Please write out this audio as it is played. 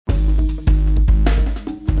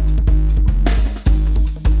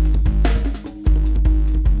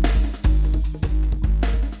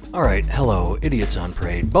Alright, hello, Idiots on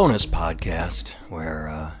Parade bonus podcast,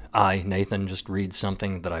 where I, Nathan, just read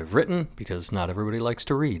something that I've written, because not everybody likes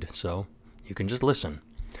to read, so you can just listen.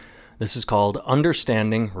 This is called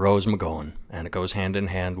Understanding Rose McGowan, and it goes hand in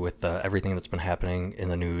hand with everything that's been happening in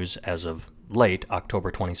the news as of late October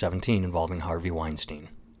 2017 involving Harvey Weinstein.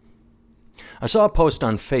 I saw a post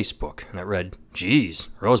on Facebook, and it read, "Geez,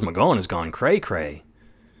 Rose McGowan has gone cray-cray."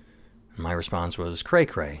 And my response was,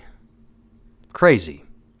 cray-cray. Crazy.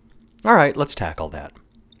 All right, let's tackle that.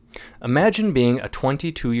 Imagine being a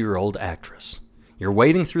 22-year-old actress. You're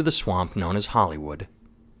wading through the swamp known as Hollywood,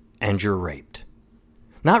 and you're raped.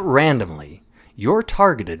 Not randomly, you're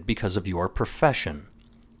targeted because of your profession.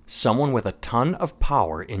 Someone with a ton of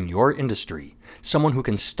power in your industry, someone who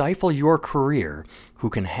can stifle your career, who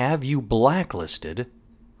can have you blacklisted,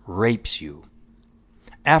 rapes you.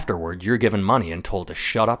 Afterward, you're given money and told to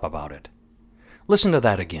shut up about it. Listen to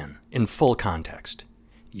that again, in full context.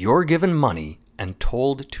 You're given money and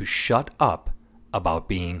told to shut up about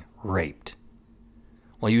being raped.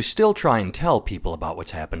 Well, you still try and tell people about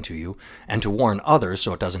what's happened to you and to warn others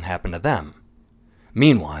so it doesn't happen to them.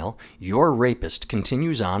 Meanwhile, your rapist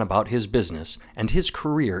continues on about his business and his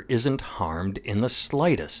career isn't harmed in the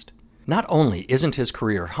slightest. Not only isn't his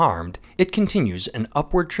career harmed, it continues an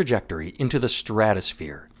upward trajectory into the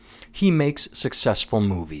stratosphere. He makes successful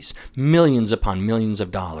movies. Millions upon millions of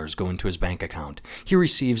dollars go into his bank account. He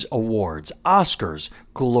receives awards, Oscars,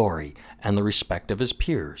 glory, and the respect of his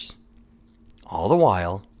peers. All the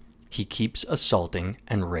while, he keeps assaulting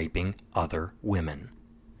and raping other women.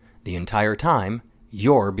 The entire time,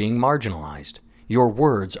 you're being marginalized. Your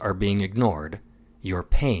words are being ignored. Your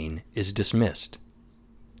pain is dismissed.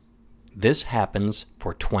 This happens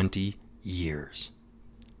for 20 years.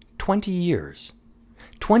 20 years.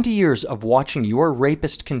 20 years of watching your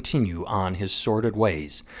rapist continue on his sordid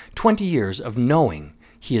ways. 20 years of knowing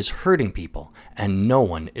he is hurting people and no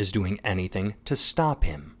one is doing anything to stop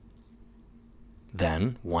him.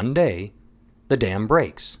 Then, one day, the dam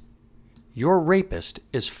breaks. Your rapist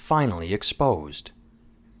is finally exposed.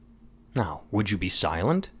 Now, would you be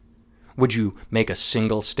silent? Would you make a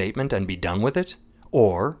single statement and be done with it?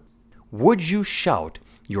 Or would you shout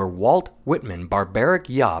your Walt Whitman barbaric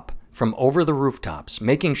yop from over the rooftops,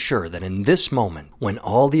 making sure that in this moment, when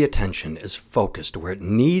all the attention is focused where it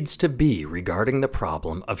needs to be regarding the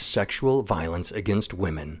problem of sexual violence against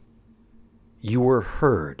women, you were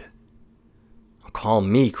heard? Call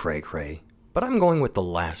me cray-cray, but I'm going with the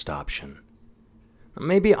last option.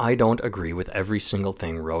 Maybe I don't agree with every single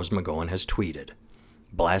thing Rose McGowan has tweeted.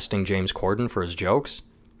 Blasting James Corden for his jokes?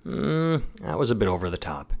 That was a bit over the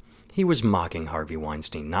top. He was mocking Harvey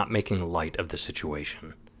Weinstein, not making light of the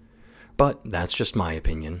situation. But that's just my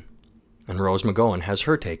opinion, and Rose McGowan has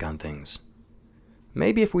her take on things.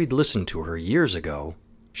 Maybe if we'd listened to her years ago,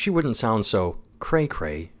 she wouldn't sound so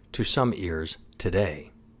cray-cray to some ears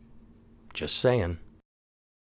today. Just saying.